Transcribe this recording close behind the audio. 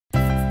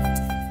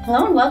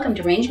Hello and welcome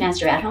to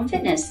Rangemaster at Home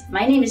Fitness.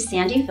 My name is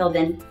Sandy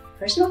Philbin,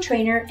 personal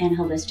trainer and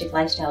holistic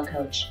lifestyle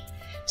coach.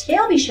 Today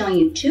I'll be showing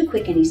you 2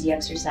 quick and easy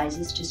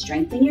exercises to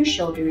strengthen your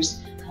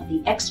shoulders called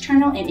the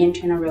external and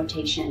internal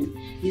rotation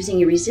using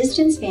your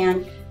resistance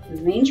band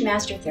with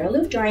Rangemaster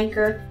TheraLoop door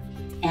anchor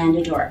and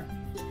a door.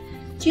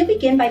 So you'll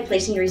begin by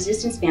placing your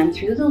resistance band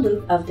through the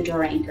loop of the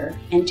door anchor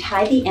and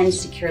tie the ends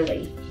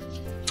securely.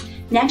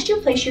 Next,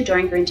 you'll place your door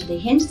anchor into the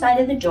hinge side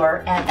of the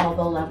door at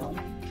elbow level.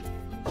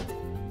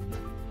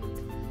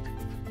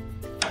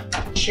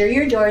 Ensure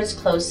your door is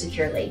closed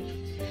securely.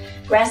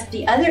 Grasp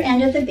the other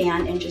end of the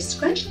band and just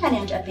scrunch that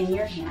end up in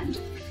your hand.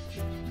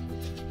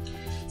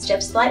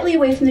 Step slightly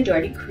away from the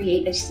door to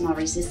create a small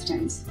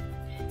resistance.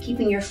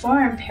 Keeping your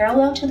forearm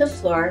parallel to the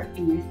floor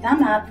and your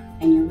thumb up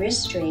and your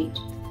wrist straight.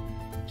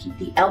 Keep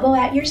the elbow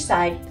at your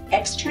side.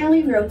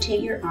 Externally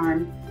rotate your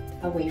arm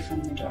away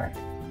from the door.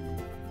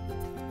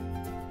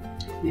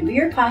 Remember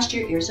your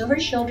posture: ears over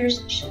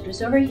shoulders,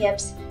 shoulders over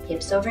hips,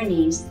 hips over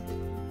knees.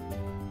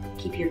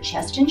 Keep your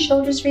chest and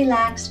shoulders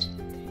relaxed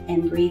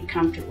and breathe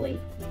comfortably.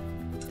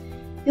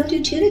 You'll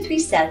do 2 to 3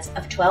 sets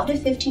of 12 to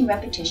 15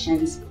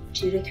 repetitions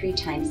 2 to 3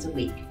 times a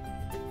week.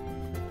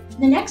 For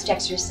the next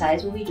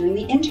exercise, we'll be doing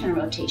the internal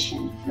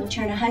rotation. You'll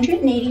turn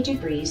 180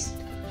 degrees,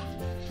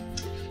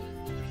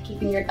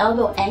 keeping your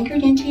elbow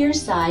anchored into your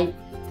side.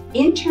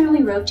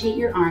 Internally rotate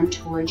your arm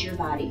towards your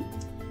body.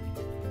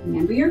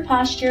 Remember your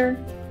posture,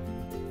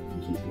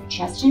 and keep your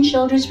chest and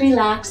shoulders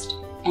relaxed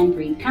and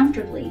breathe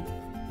comfortably.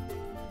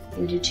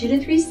 We'll do 2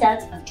 to 3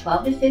 sets of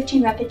 12 to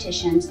 15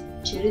 repetitions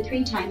 2 to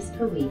 3 times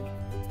per week.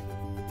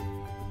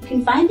 You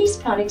can find these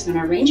products on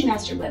our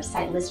Rangemaster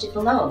website listed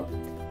below.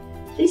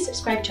 Please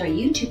subscribe to our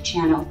YouTube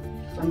channel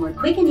for more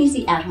quick and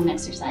easy at-home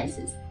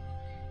exercises.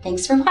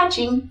 Thanks for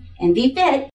watching, and be fit!